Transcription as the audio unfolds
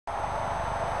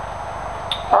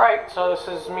Alright, so this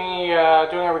is me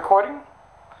doing a recording.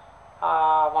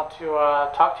 I want to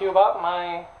talk to you about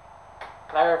my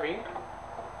Larrivee.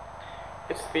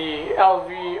 It's the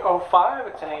LV05.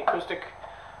 It's an acoustic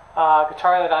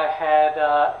guitar that I had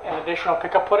an additional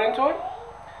pickup put into it.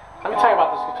 Let me tell you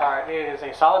about this guitar. It is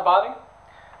a solid body.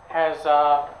 Has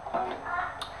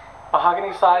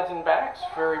mahogany sides and backs,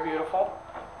 very beautiful.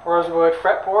 Rosewood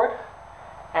fretboard.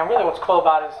 And really what's cool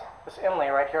about it is this inlay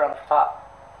right here on the top.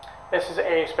 This is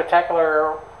a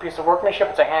spectacular piece of workmanship.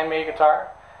 It's a handmade guitar.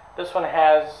 This one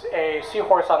has a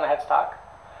seahorse on the headstock.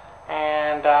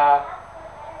 And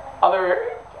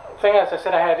other thing, as I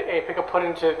said, I had a pickup put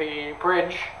into the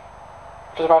bridge,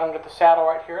 which is right under the saddle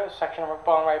right here, the section of a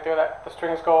bone right there that the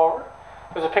strings go over.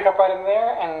 There's a pickup right in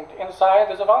there, and inside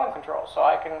there's a volume control, so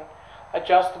I can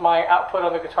adjust my output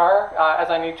on the guitar as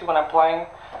I need to when I'm playing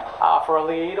for a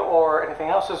lead or anything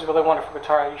else. This is a really wonderful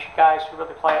guitar. You guys should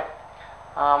really play it.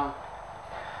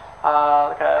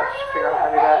 Gotta figure out how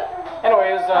to do that.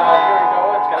 Anyways, here we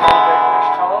go. It's got a really great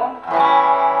pitch tone.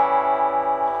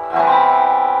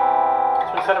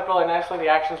 It's been set up really nicely. The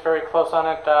action's very close on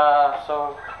it,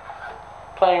 so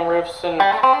playing riffs and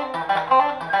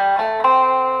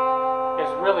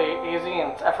is really easy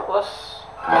and it's effortless.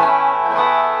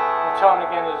 The tone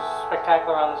again is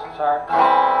spectacular on this guitar.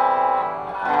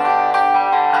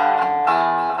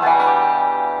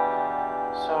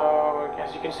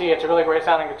 As you can see, it's a really great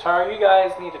sounding guitar. You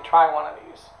guys need to try one of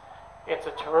these. It's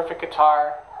a terrific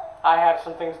guitar. I have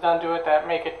some things done to it that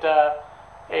make it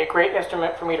a great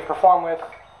instrument for me to perform with,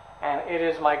 and it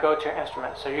is my go-to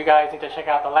instrument. So you guys need to check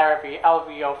out the Larrivee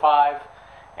LV05,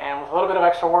 and with a little bit of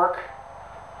extra work,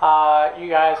 you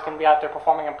guys can be out there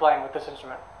performing and playing with this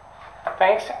instrument.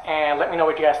 Thanks, and let me know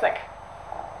what you guys think.